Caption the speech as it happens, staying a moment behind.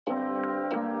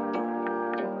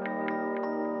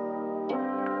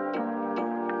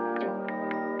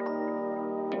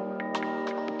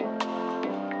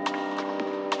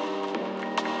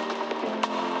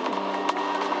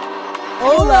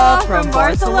Hola from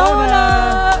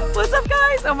Barcelona. What's up,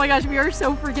 guys? Oh my gosh, we are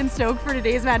so freaking stoked for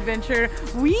today's adventure.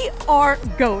 We are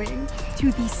going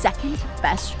to the second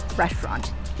best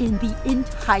restaurant in the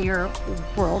entire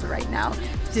world right now,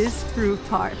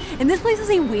 Disfrutar. And this place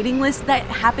is a waiting list that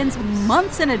happens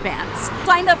months in advance.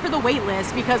 Signed up for the wait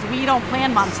list because we don't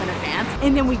plan months in advance.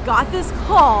 And then we got this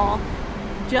call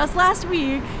just last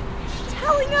week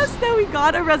telling us that we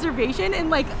got a reservation,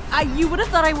 and like, you would have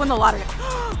thought I won the lottery.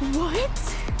 What?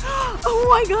 Oh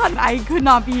my god, I could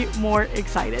not be more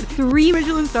excited. 3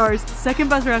 Michelin Stars, second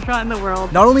best restaurant in the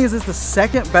world. Not only is this the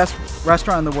second best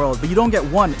restaurant in the world, but you don't get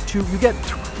 1, 2, you get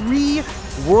 3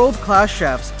 world-class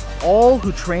chefs, all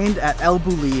who trained at El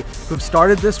Bulli, who've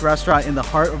started this restaurant in the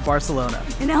heart of Barcelona.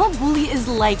 And El Bulli is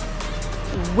like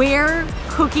where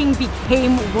cooking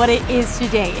became what it is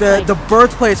today. The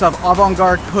birthplace of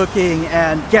avant-garde cooking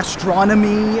and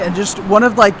gastronomy, and just one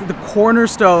of like the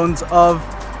cornerstones of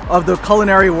the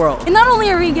culinary world. And not only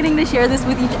are we getting to share this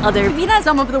with each other, we've had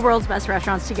some of the world's best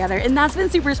restaurants together, and that's been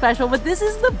super special, but this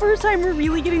is the first time we're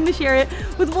really getting to share it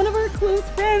with one of our close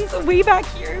friends way back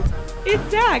here.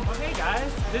 It's Zach. Hey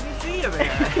guys, didn't see you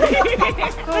there.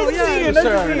 Oh yeah, nice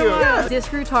to see you. Yeah.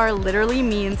 Disfrutar literally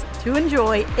means to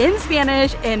enjoy in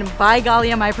Spanish, and by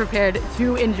golly am I prepared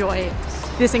to enjoy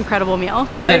this incredible meal.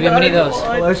 Hey, bienvenidos.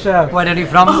 Hello, chef. Where are you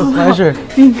from? Oh, pleasure.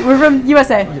 We're from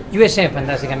USA. USA,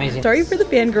 fantastic, amazing. Sorry for the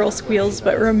fangirl squeals,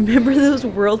 but remember those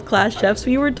world-class chefs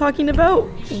we were talking about?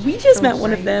 We just met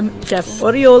one of them, Chef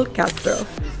Oriol Castro.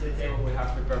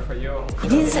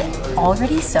 It is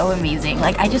already so amazing.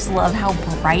 Like, I just love how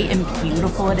bright and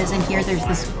beautiful it is in here. There's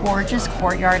this gorgeous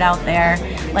courtyard out there.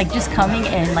 Like, just coming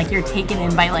in, like, you're taken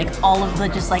in by like all of the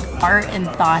just like art and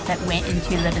thought that went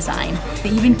into the design.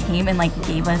 They even came and like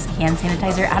gave us hand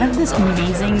sanitizer out of this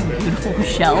amazing, beautiful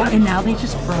shell. And now they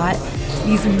just brought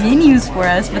these menus for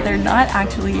us, but they're not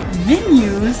actually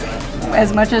menus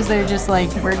as much as they're just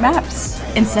like word maps.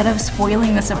 Instead of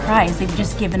spoiling the surprise, they've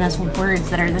just given us words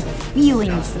that are the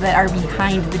feelings that are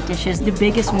behind the dishes. The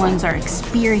biggest ones are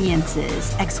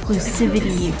experiences,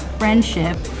 exclusivity,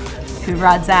 friendship. We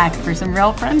brought Zach for some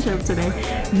real friendship today.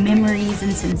 Memories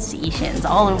and sensations,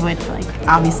 all of which like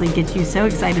obviously get you so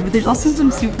excited, but there's also some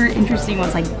super interesting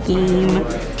ones like game,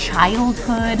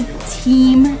 childhood,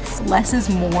 team, less is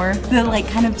more. The like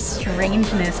kind of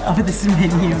strangeness of this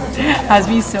menu has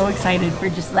me so excited for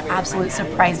just the absolute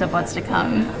surprise of what's to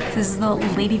come. This is the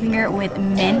ladyfinger with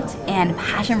mint and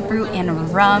passion fruit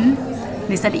and rum.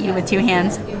 They said to eat it with 2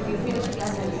 hands.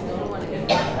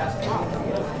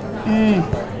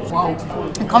 Whoa.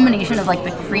 A combination of like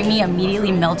the creamy,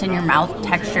 immediately melt in your mouth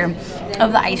texture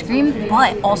of the ice cream,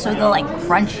 but also the like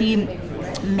crunchy,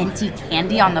 minty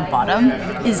candy on the bottom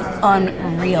is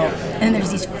unreal. And then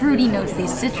there's these fruity notes,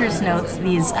 these citrus notes,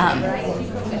 these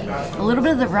a little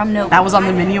bit of the rum note. That was on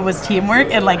the menu was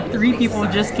teamwork, and like 3 people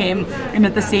just came and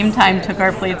at the same time took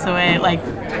our plates away. Like,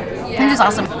 it was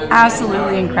awesome.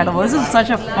 Absolutely incredible. This is such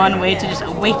a fun way to just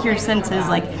awake your senses.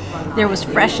 Like, there was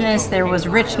freshness, there was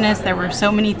richness, there were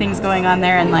so many things going on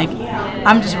there, and like,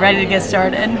 I'm just ready to get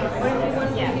started.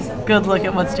 Good look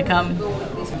at what's to come.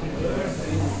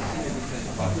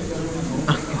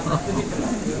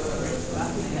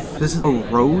 This is a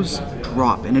rose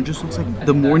drop, and it just looks like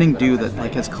the morning dew that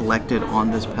like has collected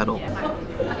on this petal.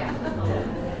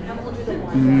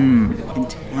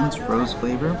 Intense rose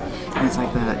flavor, and it's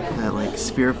like that like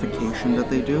spherification that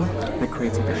they do that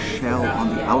creates like a shell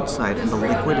on the outside, and the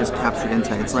liquid is captured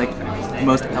inside. It's like the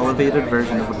most elevated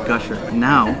version of a gusher.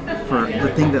 Now for the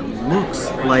thing that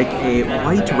looks like a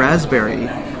white raspberry,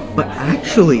 but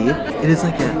actually it is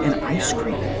like an ice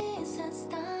cream.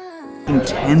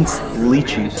 Intense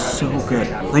lychee, so good.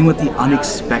 Playing with the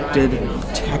unexpected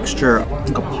texture,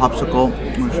 like a popsicle,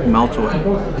 which melts away.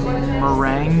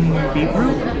 Meringue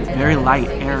beetroot, very light,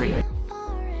 airy.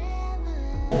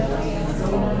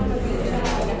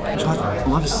 It has a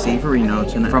lot of savory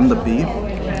notes in it from the beet.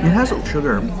 It has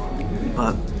sugar,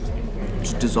 but it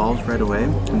just dissolves right away,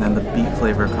 and then the beet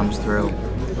flavor comes through.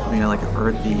 You know, like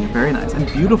earthy, very nice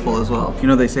and beautiful as well. You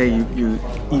know, they say you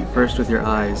eat first with your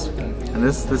eyes, and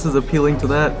this is appealing to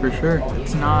that for sure.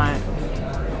 It's not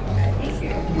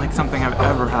like something I've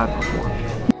ever had before.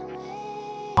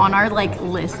 On our like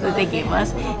list that they gave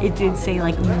us, it did say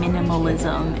like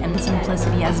minimalism and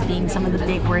simplicity as being some of the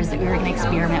big words that we were going to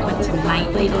experiment with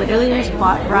tonight. They literally just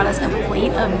brought us a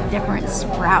plate of different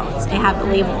sprouts. They have the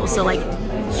labels, so like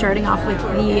starting off with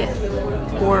the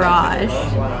borage.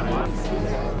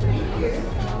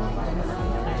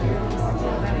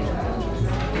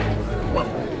 Whoa.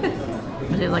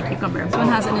 It is like you cucumber. This one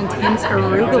has an intense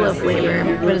arugula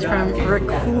flavor, but it's from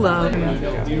rucola.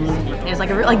 It's like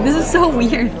this is so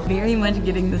weird. Very much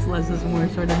getting this less is more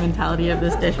sort of mentality of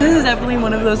this dish. This is definitely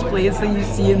one of those plates that you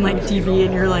see in like TV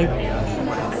and you're like,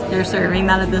 they're serving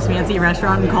that at this fancy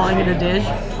restaurant and calling it a dish.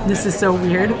 This is so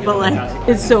weird, but like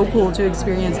it's so cool to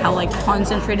experience how like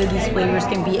concentrated these flavors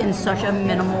can be in such a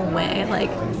minimal way.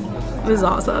 Like, it was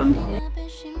awesome.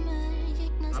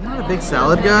 I'm not a big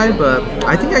salad guy, but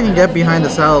I think I can get behind a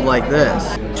salad like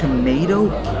this.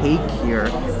 Tomato cake here,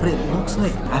 but it looks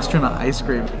like astronaut ice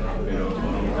cream.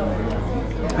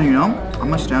 And you know, I'm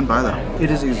gonna stand by that. It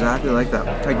is exactly like that.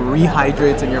 It like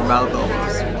rehydrates in your mouth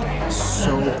almost.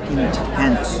 So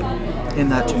intense in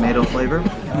that tomato flavor.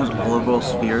 Those olive oil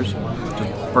spheres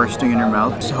just bursting in your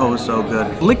mouth. So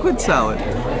good. Liquid salad.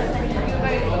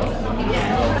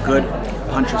 Good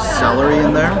punch of celery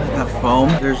in there. That foam.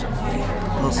 There's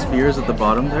little spheres at the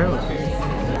bottom there.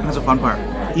 That's a fun part.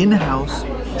 In-house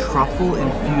truffle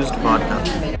infused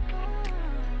vodka.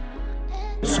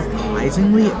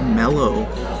 Surprisingly mellow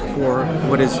for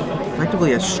what is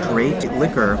effectively a straight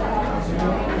liquor.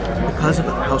 Because of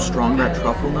how strong that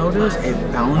truffle note is, it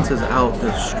balances out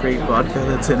the straight vodka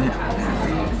that's in it.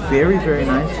 Very, very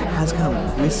nice. It has kind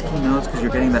of whiskey notes because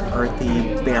you're getting that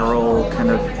earthy barrel kind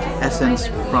of essence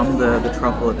from the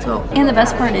truffle itself. And the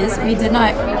best part is we did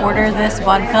not order this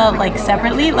vodka like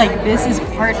separately. Like, this is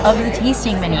part of the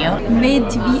tasting menu, made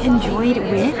to be enjoyed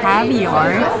with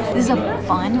caviar. This is a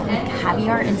bun with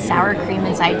caviar and sour cream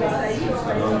inside.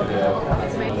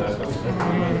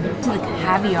 To the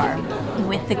caviar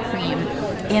with the cream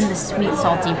and the sweet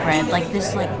salty bread, like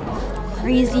this like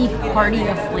crazy party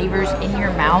of flavors in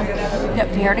your mouth that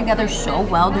pair together so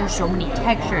well. There's so many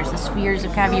textures. The spheres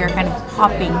of caviar kind of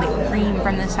popping, the cream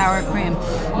from the sour cream,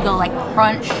 the like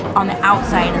crunch on the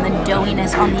outside and the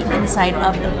doughiness on the inside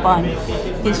of the bun.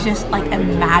 It's just like a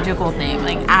magical thing,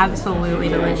 like absolutely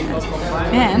delicious.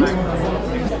 And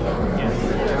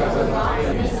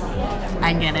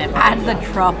I get it. Add the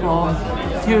truffle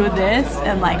to this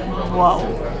and like,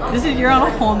 whoa. You're on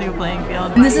a whole new playing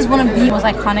field. And this is one of the most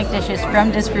iconic dishes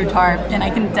from Disfrutar, and I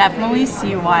can definitely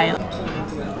see why.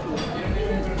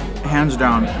 Hands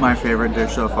down, my favorite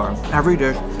dish so far. Every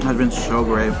dish has been so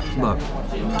great, but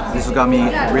this has got me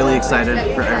really excited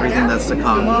for everything that's to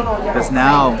come, because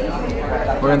now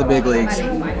we're in the big leagues.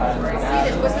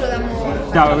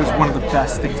 That was one of the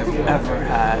best things I've ever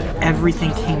had.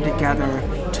 Everything came together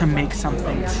to make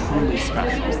something truly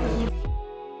special.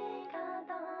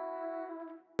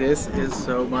 This is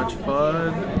so much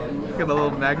fun. Look at a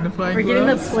little magnifying We're getting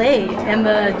the glass. play and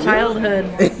the childhood.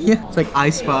 Yeah, it's like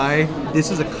I Spy. This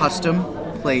is a custom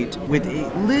plate with a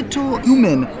little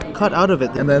human cut out of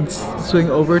it. And then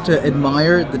swing over to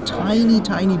admire the tiny,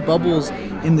 tiny bubbles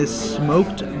in this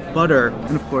smoked butter.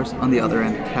 And of course, on the other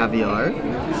end, caviar.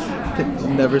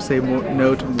 Can never say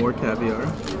no to more caviar.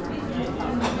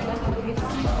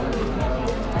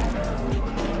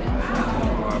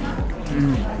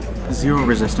 Zero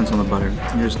resistance on the butter.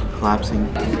 You're just collapsing.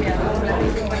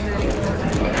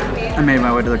 I made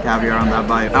my way to the caviar on that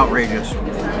bite. Outrageous.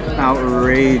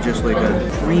 Outrageously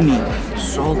good. Creamy,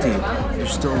 salty.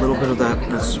 There's still a little bit of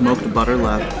that smoked butter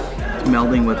left.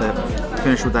 Melding with it.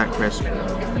 Finished with that crisp.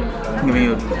 Giving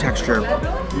you texture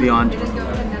beyond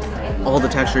all the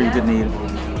texture you could need.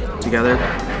 Together,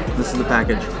 this is the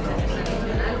package.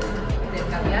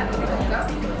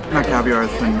 That caviar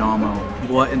is phenomenal.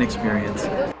 What an experience.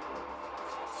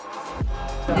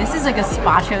 This is a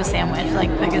gazpacho sandwich, like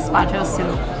the gazpacho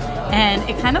soup. And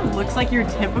it kind of looks like your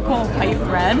typical white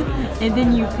bread, and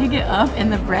then you pick it up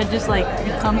and the bread just like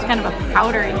becomes kind of a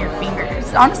powder in your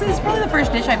fingers. Honestly, this is probably the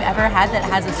first dish I've ever had that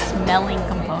has a smelling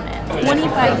component.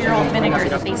 25-year-old vinegar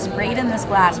that they sprayed in this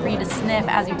glass for you to sniff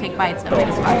as you take bites of the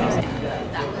gazpacho sandwich.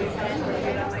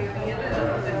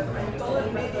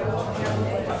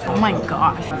 Oh my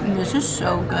gosh, this is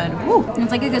so good. Woo.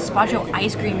 It's like a gazpacho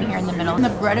ice cream here in the middle. And the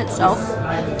bread itself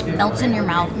melts in your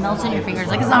mouth, melts in your fingers.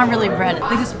 Like, it's not really bread.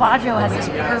 The gazpacho has this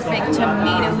perfect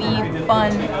tomatoey,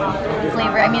 fun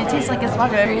flavor. I mean, it tastes like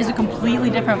gazpacho. It is a completely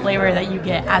different flavor that you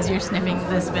get as you're sniffing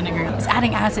this vinegar. It's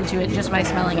adding acid to it just by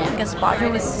smelling it.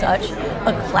 Gazpacho is such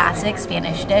a classic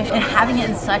Spanish dish, and having it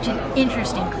in such an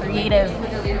interesting, creative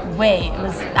way,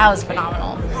 that was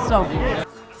phenomenal. So cool.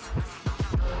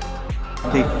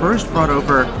 They first brought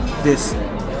over this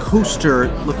coaster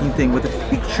looking thing with a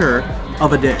picture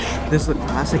of a dish. This is the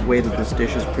classic way that this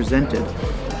dish is presented.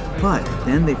 But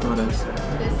then they brought us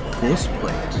this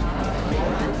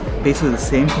plate. Basically the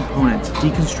same components,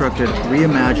 deconstructed,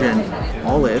 reimagined,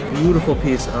 olive, beautiful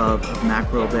piece of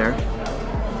mackerel there.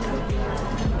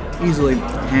 Easily,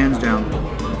 hands down,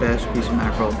 best piece of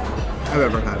mackerel I've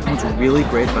ever had. What's really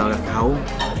great about it, how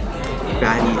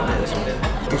fatty it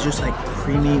is. It's just like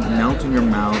creamy, melt in your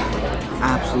mouth.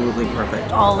 Absolutely perfect.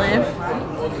 Olive.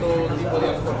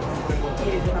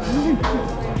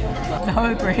 That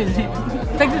was crazy. I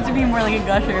expected it to be more like a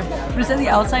gusher, but it said the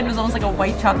outside was almost like a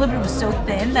white chocolate, but it was so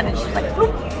thin that it's just like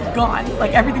bloop, gone.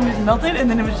 Like everything just melted, and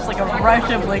then it was just like a rush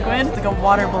of liquid. It's like a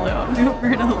water balloon.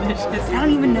 Super delicious. I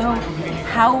don't even know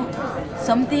how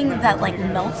something that like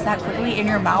melts that quickly in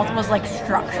your mouth was like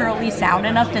structurally sound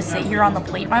enough to sit here on the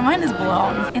plate. My mind is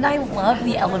blown. And I love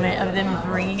the element of them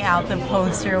bringing out the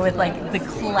poster with like the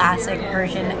classic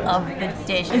version of the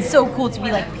dish. It's so cool to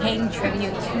be like paying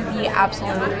tribute to the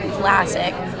absolute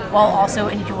classic while also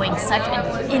enjoying such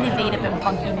an innovative and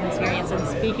funky new experience. And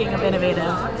speaking of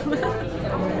innovative,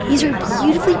 these are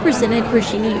beautifully presented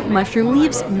crostini mushroom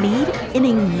leaves made in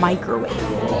a microwave.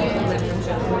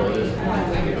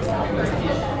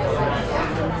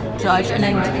 Such an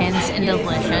intense and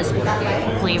delicious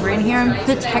flavor in here.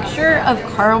 The texture of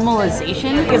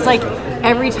caramelization is like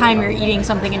every time you're eating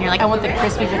something and you're like, I want the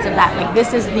crispy bits of that. Like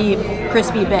this is the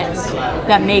crispy bits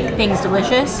that make things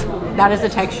delicious. That is the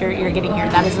texture you're getting here.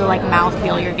 That is the like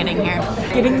mouthfeel you're getting here.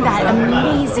 Getting that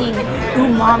amazing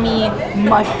umami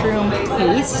mushroom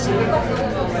taste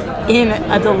in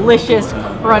a delicious,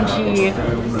 crunchy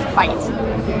bite.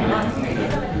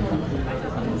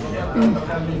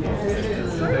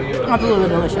 Absolutely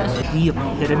delicious. The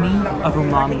epitome of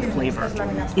umami flavor.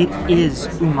 It is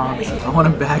umami. I want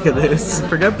a bag of this.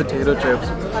 Forget potato chips.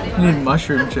 You need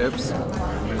mushroom chips.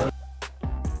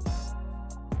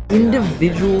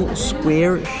 Individual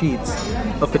square sheets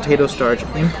of potato starch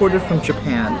imported from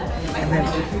Japan and then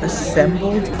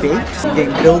assembled, baked, they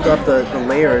build up the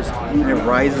layers and it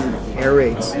rises and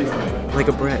aerates like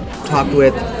a bread. Topped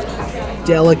with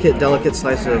delicate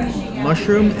slice of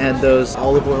mushroom and those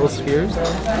olive oil spheres.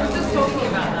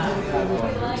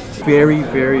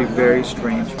 Very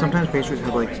strange. Sometimes pastries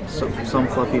have like some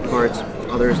fluffy parts,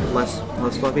 others less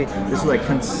fluffy. This is like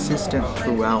consistent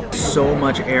throughout. So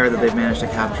much air that they've managed to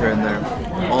capture in there.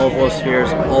 Olive oil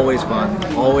spheres, always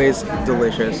fun, always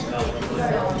delicious.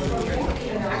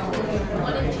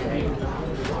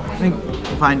 I think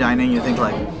fine dining, you think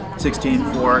like 16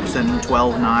 forks and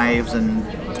 12 knives and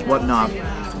whatnot,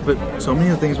 but so many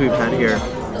of the things we've had here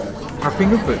are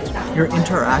finger foods. You're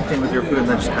interacting with your food and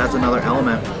that just adds another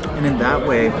element. And in that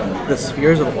way, the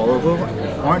spheres of olive oil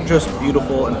aren't just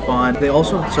beautiful and fun, they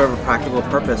also serve a practical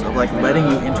purpose of like letting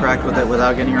you interact with it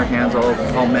without getting your hands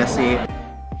all messy.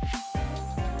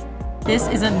 This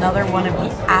is another one of the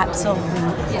absolute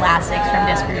classics from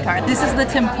Disfrutar. This is the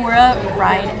tempura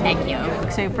fried egg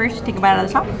yolk. So first, take a bite out of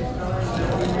the top.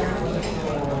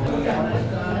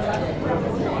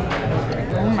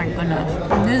 Oh my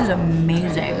goodness, this is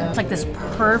amazing. It's like this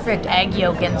perfect egg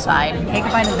yolk inside. Take a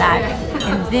bite of that.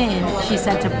 And then she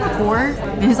said to pour.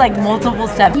 There's like multiple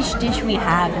steps. Each dish we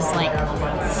have is like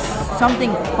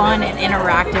something fun and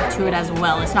interactive to it as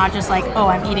well. It's not just like, oh,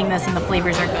 I'm eating this and the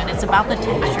flavors are good. It's about the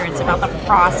texture, it's about the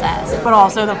process, but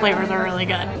also the flavors are really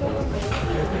good.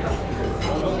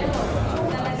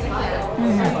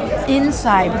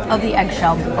 Inside of the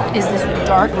eggshell is this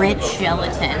dark, rich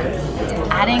gelatin,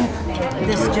 adding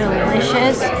this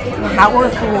delicious,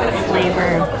 powerful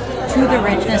flavor to the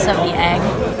richness of the egg.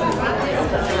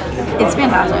 It's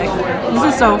fantastic.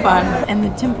 This is so fun. And the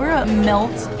tempura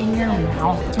melts in your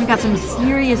mouth. We got some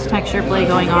serious texture play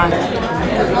going on.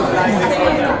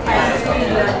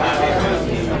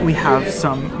 We have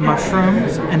some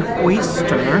mushrooms, an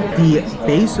oyster. The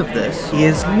base of this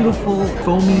is beautiful,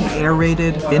 foamy,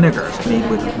 aerated vinegar made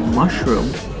with mushroom.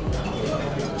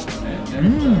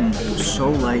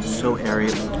 So light, so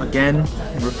airy. Again,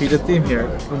 repeated theme here,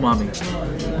 umami.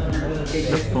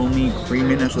 The foamy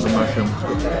creaminess of the mushroom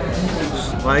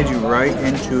slides you right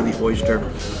into the oyster.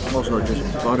 Also just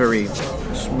buttery,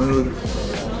 smooth,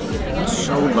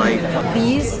 so light.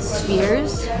 These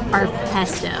spheres are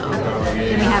pesto.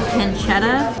 Then we have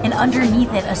pancetta, and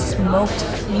underneath it a smoked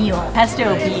eel.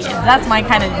 Pesto beet. That's my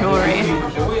kind of jewelry.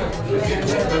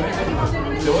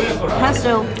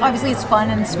 Pesto, obviously it's fun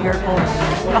and spherical.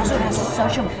 It also has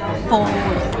such a bold,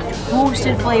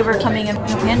 toasted flavor coming in. The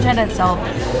pancetta itself,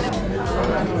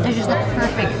 there's just the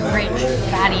perfect, rich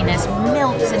fattiness,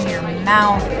 melts in your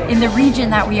mouth. In the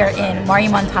region that we are in, Mare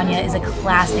Montagna is a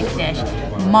classic dish.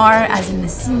 Mar as in the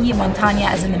sea, Montagna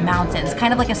as in the mountains,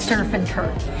 kind of like a surf and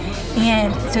turf.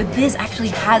 And so this actually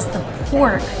has the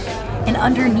pork, and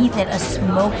underneath it a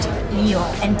smoked eel,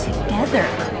 and together,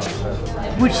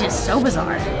 which is so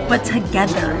bizarre, but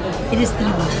together, it is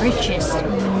the richest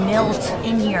melt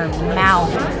in your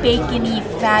mouth, bacony,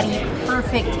 fatty,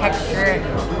 perfect texture.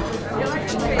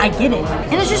 I get it.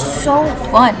 And it's just so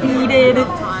fun. Beaded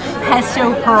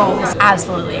pesto pearls.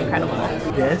 Absolutely incredible.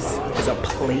 This is a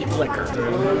plate liquor.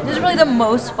 This is really the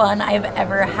most fun I've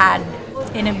ever had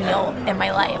in a meal in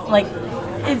my life. Like,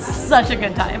 it's such a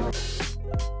good time.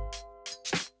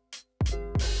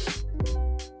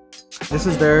 This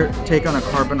is their take on a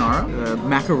carbonara. The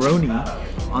macaroni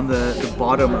on the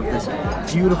bottom of this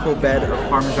beautiful bed of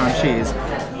Parmesan cheese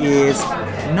is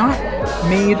not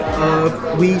made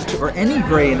of wheat or any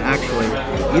grain actually.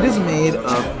 It is made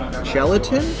of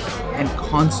gelatin and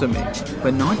consomme,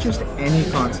 but not just any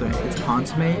consomme. It's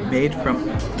consomme made from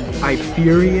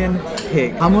Iberian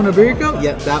pig. Jamon Iberico?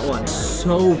 Yeah, that one.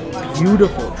 So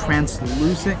beautiful,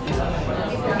 translucent.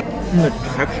 And the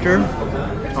texture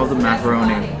of the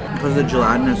macaroni, because of the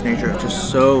gelatinous nature, it's just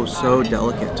so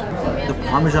delicate. The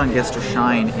Parmesan gets to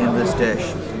shine in this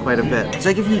dish quite a bit. It's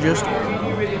like if you just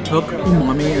took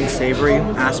umami and savory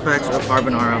aspects of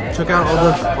carbonara, took out all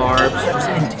the carbs, just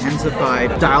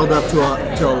intensified, dialed up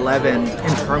to 11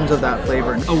 in terms of that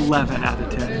flavor. 11 out of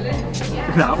 10.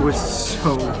 That was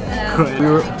so good. We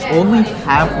were only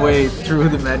halfway through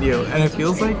the menu, and it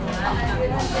feels like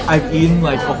I've eaten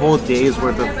like a whole day's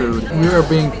worth of food. We are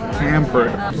being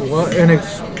pampered. What an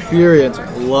experience.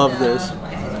 Love this.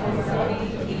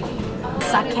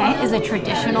 Sake is a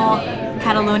traditional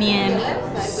Catalonian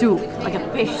soup, like a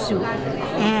fish soup.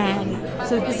 And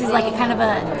so this is like a kind of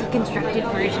a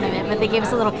deconstructed version of it, but they gave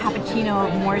us a little cappuccino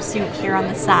of more soup here on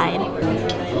the side.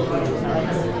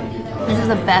 This is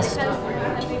the best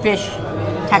fish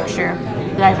texture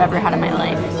that I've ever had in my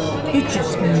life. It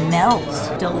just melts.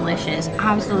 Delicious.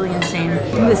 Absolutely insane.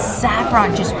 The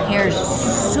saffron just pairs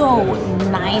so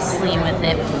nicely with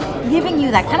it, giving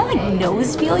you that kind of like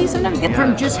nose feel you sometimes get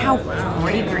from just how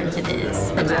fragrant it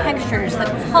is. The textures, the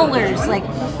colors, like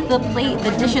the plate,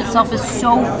 the dish itself is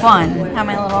so fun. Have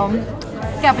my little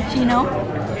cappuccino.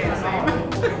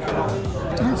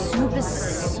 And the soup is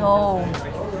so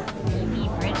creamy,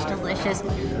 rich, delicious.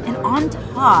 And on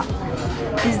top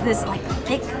is this like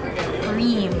thick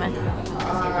cream.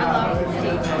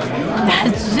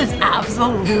 That's just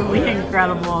absolutely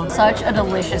incredible. Such a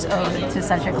delicious ode to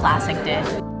such a classic dish.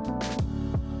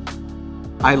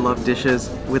 I love dishes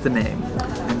with a name.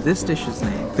 And this dish's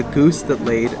name, the goose that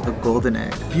laid a golden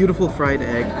egg. Beautiful fried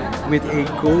egg with a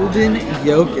golden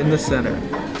yolk in the center.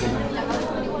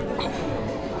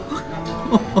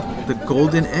 The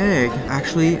golden egg,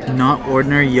 actually not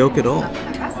ordinary yolk at all.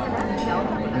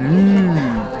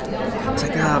 It's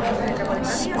like a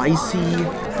spicy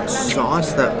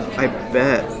sauce that I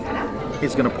bet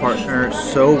is gonna partner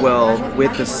so well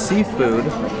with the seafood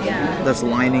that's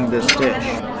lining this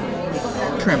dish.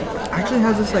 Shrimp actually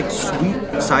has this like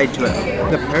sweet side to it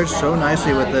that pairs so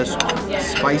nicely with this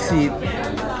spicy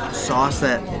sauce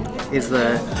that is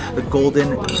the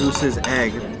golden goose's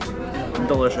egg.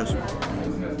 Delicious.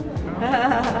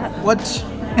 What?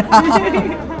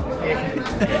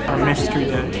 A mystery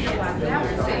dish.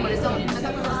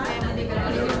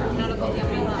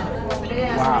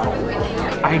 Wow.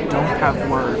 I don't have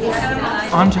words.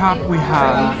 On top we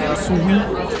have sweet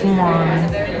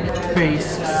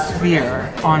corn-based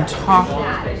sphere on top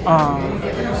of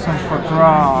some foie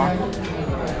gras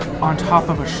on top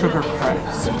of a sugar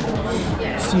crust.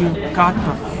 So you've got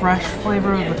the fresh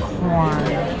flavor of the corn,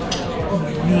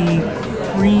 the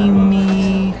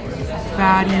creamy,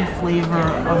 fatty flavor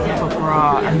of the foie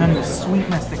gras, and then the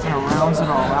sweetness that kind of rounds it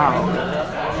all out.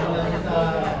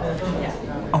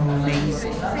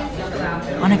 Amazing.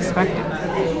 Unexpected.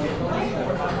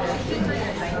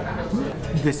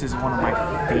 This is one of my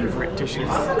favorite dishes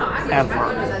ever.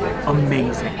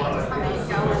 Amazing.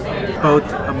 Both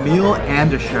a meal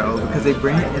and a show, because they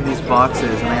bring it in these boxes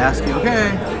and they ask you,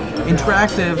 okay,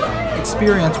 interactive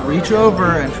experience, reach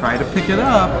over and try to pick it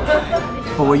up.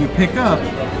 But what you pick up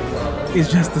is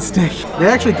just the steak. They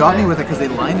actually got me with it because they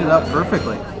lined it up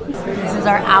perfectly. This is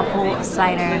our apple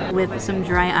cider with some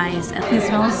dry ice. And it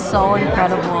smells so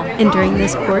incredible. And during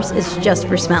this course, it's just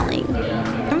for smelling.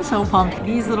 I'm so pumped.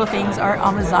 These little things are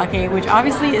amazake, which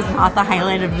obviously is not the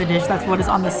highlight of the dish. That's what is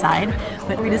on the side.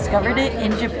 But we discovered it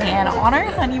in Japan on our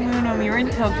honeymoon when we were in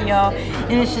Tokyo.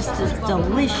 And it's just this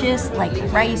delicious, like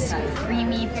rice,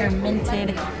 creamy,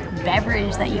 fermented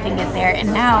beverage that you can get there,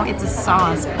 and now it's a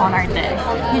sauce on our dish.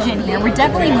 Pigeon here. We're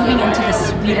definitely moving into the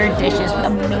sweeter dishes with a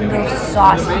mango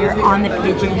sauce here on the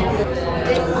pigeon.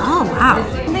 Oh wow. I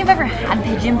don't think I've ever had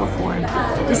pigeon before.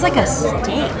 It's like a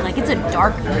steak, like it's a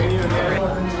dark meat.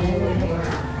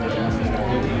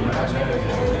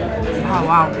 Oh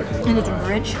wow. And it's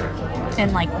rich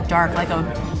and like dark, like a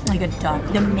duck.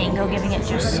 The mango giving it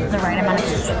just the right amount of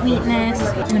sweetness,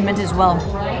 and the mint as well.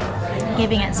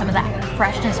 giving it some of that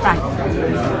freshness back.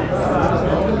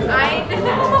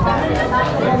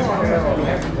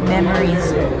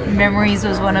 Memories. Memories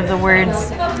was one of the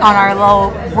words on our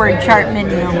little word chart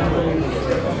menu.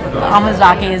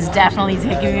 Amazake is definitely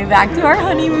taking me back to our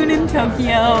honeymoon in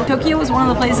Tokyo. Tokyo was one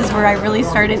of the places where I really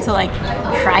started to like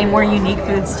try more unique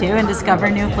foods too and discover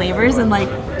new flavors, and like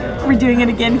we're doing it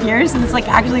again here, so it's like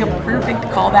actually a perfect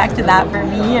callback to that for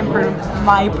me and for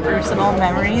my personal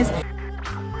memories.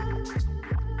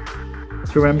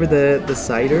 Do you remember the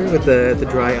cider with the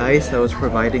dry ice that was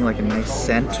providing like a nice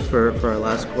scent for our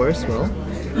last course? Well,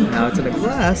 now it's in a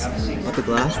glass, but the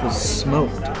glass was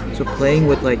smoked. So playing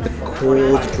with like the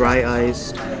cold, dry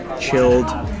iced, chilled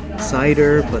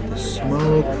cider, but the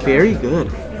smoke, very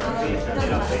good.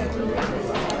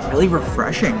 Really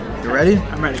refreshing. You ready?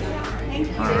 I'm ready.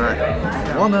 All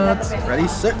right. Walnuts. Ready,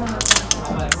 set.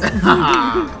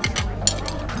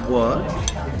 What?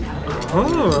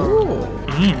 Oh.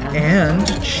 And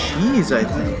cheese, I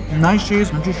think. Nice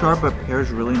cheese, not too sharp, but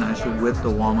pairs really nicely with the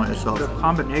walnut itself. The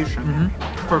combination.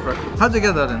 Perfect. How'd you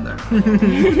get that in there?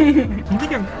 I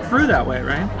think it grew that way,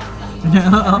 right?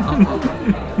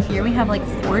 Here we have like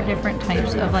 4 different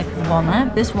types of like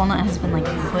walnut. This walnut has been like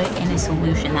put in a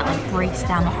solution that like breaks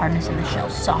down the hardness of the shell,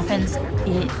 softens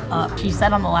it up. She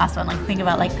said on the last one, like think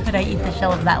about like, could I eat the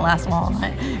shell of that last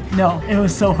walnut? No, it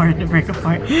was so hard to break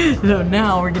apart. So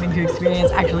now we're getting to experience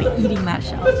actually eating that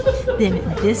shell. Then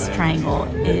this triangle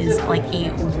is like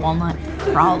a walnut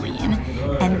praline,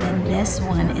 and then this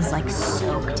one is like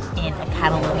soaked in a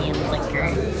Catalonian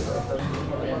liquor.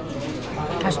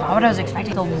 That's not what I was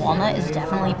expecting. The walnut is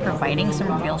definitely providing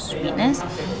some real sweetness,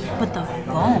 but the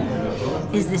foam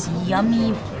is this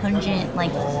yummy, pungent,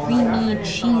 like creamy,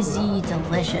 cheesy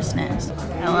deliciousness.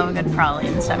 I love a good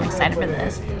praline, so I'm excited for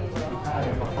this.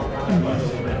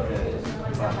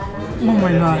 Oh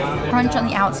my god. Crunch on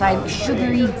the outside,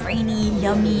 sugary, grainy,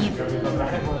 yummy,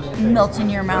 melts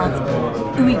in your mouth,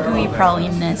 ooey gooey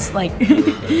praline-ness. Like,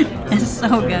 it's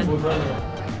so good.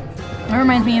 It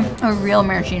reminds me of a real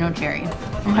maraschino cherry.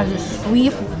 It has a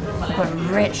sweet but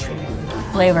rich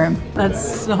flavor.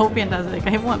 That's so fantastic.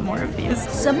 I want more of these.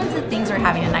 Some of the things we're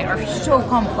having tonight are so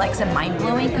complex and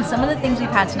mind-blowing, and some of the things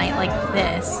we've had tonight, like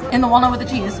this, and the walnut with the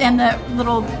cheese, and the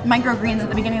little microgreens at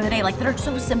the beginning of the day, like that are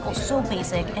so simple, so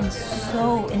basic, and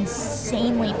so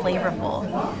insanely flavorful.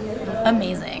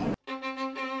 Amazing.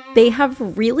 They have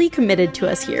really committed to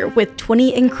us here with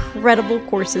 20 incredible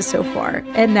courses so far,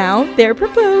 and now they're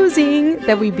proposing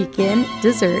that we begin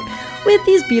dessert with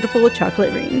these beautiful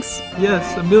chocolate rings.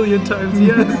 Yes, a million times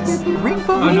yes. Ring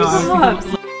pop. Oh,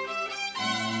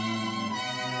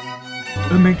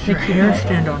 no, it makes your hair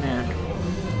stand on end.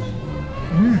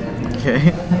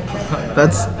 Okay.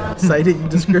 That's exciting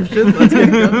description. Let's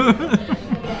get going.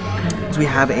 So we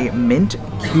have a mint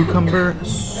cucumber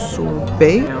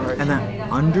sorbet, and then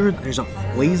under there's a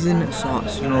hoisin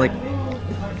sauce. You know, like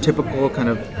typical kind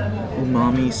of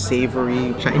umami,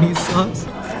 savory Chinese sauce.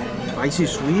 Spicy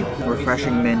sweet,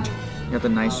 refreshing mint. You have the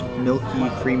nice milky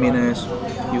creaminess.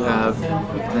 You have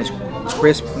a nice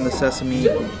crisp from the sesame,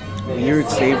 weird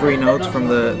savory notes from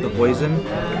the hoisin,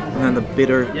 and then the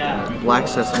bitter black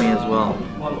sesame as well.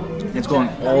 It's going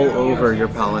all over your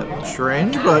palate.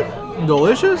 Strange, but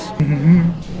delicious.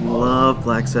 Love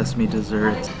black sesame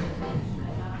desserts.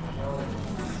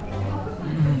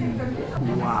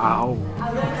 Wow.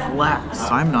 Complex.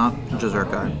 I'm not a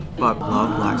dessert guy, but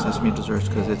love black sesame desserts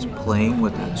because it's playing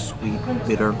with that sweet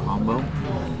bitter combo.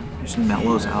 It just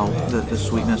mellows out the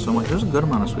sweetness so much. There's a good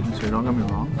amount of sweetness here, don't get me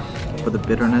wrong, but the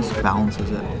bitterness balances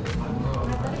it.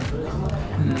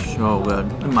 So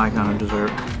good. My kind of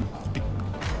dessert.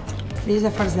 This is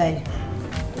the first day.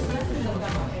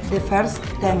 The first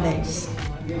 10 days.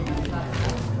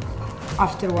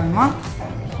 After 1 month.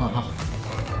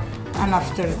 And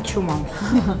after 2 months.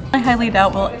 I highly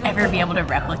doubt we'll ever be able to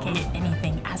replicate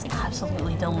anything as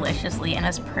absolutely deliciously and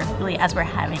as perfectly as we're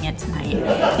having it tonight.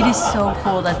 It is so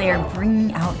cool that they are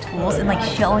bringing out tools and like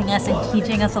showing us and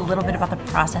teaching us a little bit about the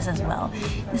process as well.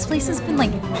 This place has been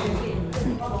like,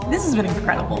 this has been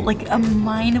incredible. Like a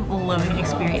mind-blowing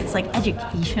experience, like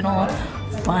educational,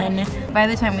 fun. By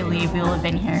the time we leave, we will have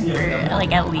been here for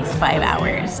like at least 5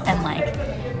 hours, and like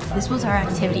this was our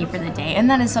activity for the day, and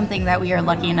that is something that we are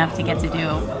lucky enough to get to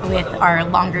do with our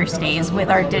longer stays, with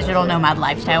our digital nomad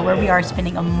lifestyle, where we are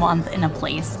spending a month in a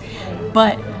place.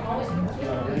 But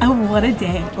oh, what a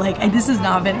day. Like this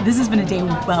has been a day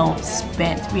well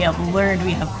spent. We have learned,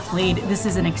 we have played. This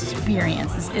is an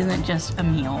experience. This isn't just a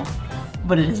meal,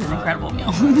 but it is an incredible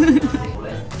meal.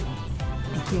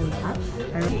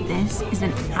 This is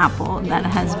an apple that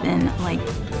has been like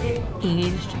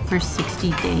aged for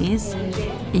 60 days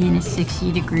in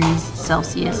 60 degrees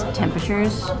Celsius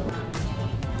temperatures.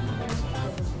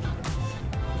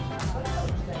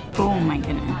 Oh my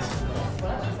goodness.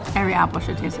 Every apple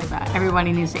should taste like that.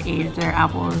 Everybody needs to age their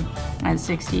apples at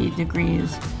 60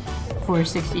 degrees for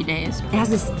 60 days. It has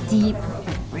this deep,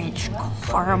 rich,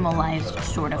 caramelized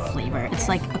sort of flavor. It's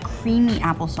like a creamy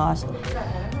applesauce.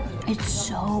 It's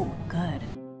so good.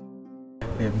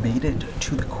 We have made it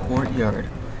to the courtyard.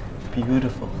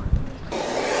 Beautiful.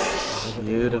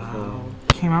 Beautiful.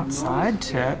 Came outside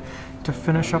to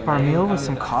finish up our meal with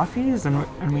some coffees, and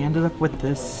we ended up with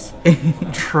this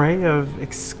tray of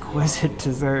exquisite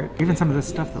dessert. Even some of this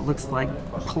stuff that looks like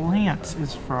plants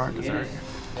is for our dessert.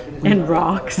 And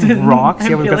rocks. Rocks,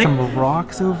 yeah, we've got some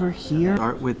rocks over here.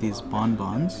 Start with these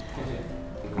bonbons.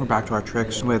 We're back to our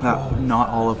tricks with that not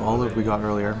olive we got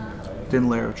earlier. Thin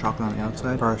layer of chocolate on the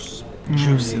outside. First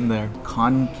juice in there.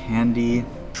 Cotton candy,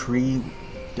 tree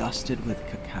dusted with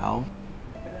cacao.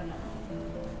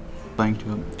 Going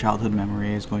to childhood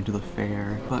memories, going to the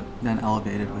fair, but then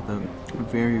elevated with a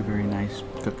very, very nice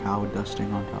cacao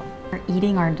dusting on top. We're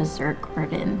eating our dessert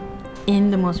garden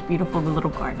in the most beautiful little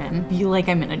garden. I feel like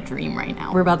I'm in a dream right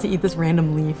now. We're about to eat this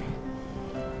random leaf.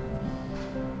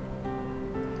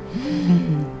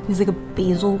 It's like a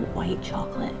basil white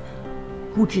chocolate,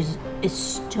 which is a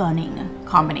stunning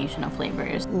combination of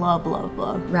flavors. Love, love,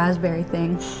 love. Raspberry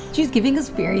thing. She's giving us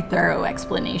very thorough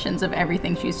explanations of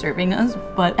everything she's serving us,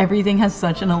 but everything has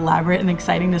such an elaborate and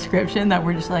exciting description that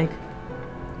we're just like,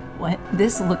 what?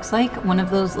 This looks like one of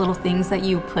those little things that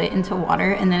you put into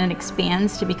water and then it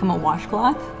expands to become a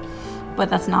washcloth, but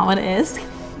that's not what it is.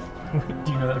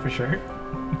 Do you know that for sure?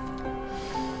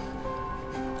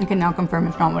 I can now confirm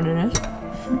it's not what it is.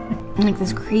 Like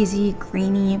this crazy,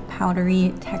 grainy,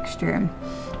 powdery texture,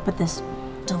 but this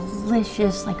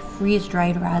delicious, like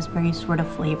freeze-dried raspberry sort of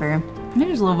flavor. I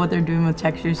just love what they're doing with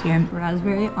textures here.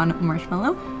 Raspberry on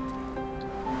marshmallow.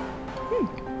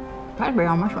 Raspberry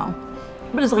on marshmallow.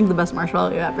 But it's like the best marshmallow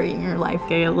you've ever eaten in your life.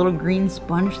 Okay, a little green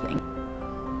sponge thing.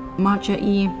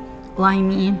 Matcha-y,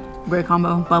 limey, great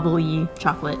combo, bubbly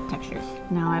chocolate texture.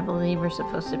 Now I believe we're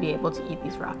supposed to be able to eat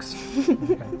these rocks.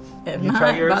 If not,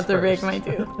 I'm about to break my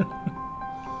tooth.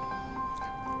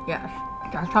 Yes.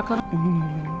 Dark chocolate.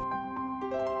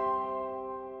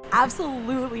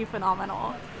 Absolutely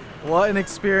phenomenal. What an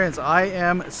experience. I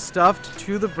am stuffed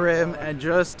to the brim and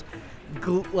just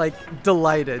like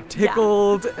delighted,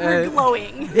 tickled. Yeah, we're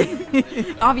glowing.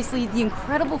 Obviously the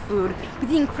incredible food, but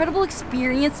the incredible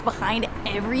experience behind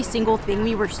every single thing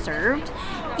we were served,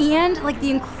 and like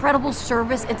the incredible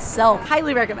service itself.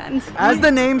 Highly recommend. As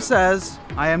the name says,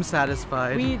 I am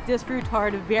satisfied. We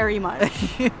disfrutar very much.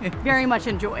 Very much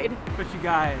enjoyed. But you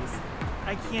guys,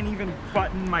 I can't even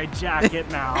button my jacket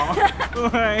now.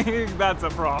 Like, that's a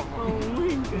problem. Oh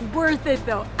my God. Worth it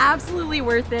though, absolutely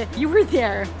worth it. You were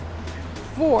there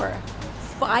for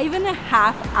 5.5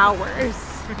 hours.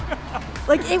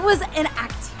 Like, it was an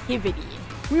activity.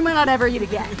 We might not ever eat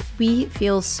again. We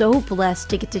feel so blessed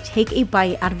to get to take a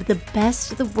bite out of the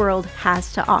best the world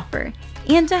has to offer,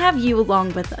 and to have you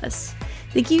along with us.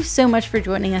 Thank you so much for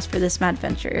joining us for this mad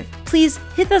venture. Please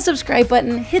hit that subscribe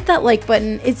button, hit that like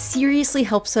button. It seriously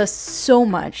helps us so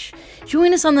much.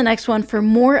 Join us on the next one for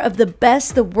more of the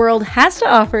best the world has to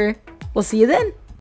offer. We'll see you then.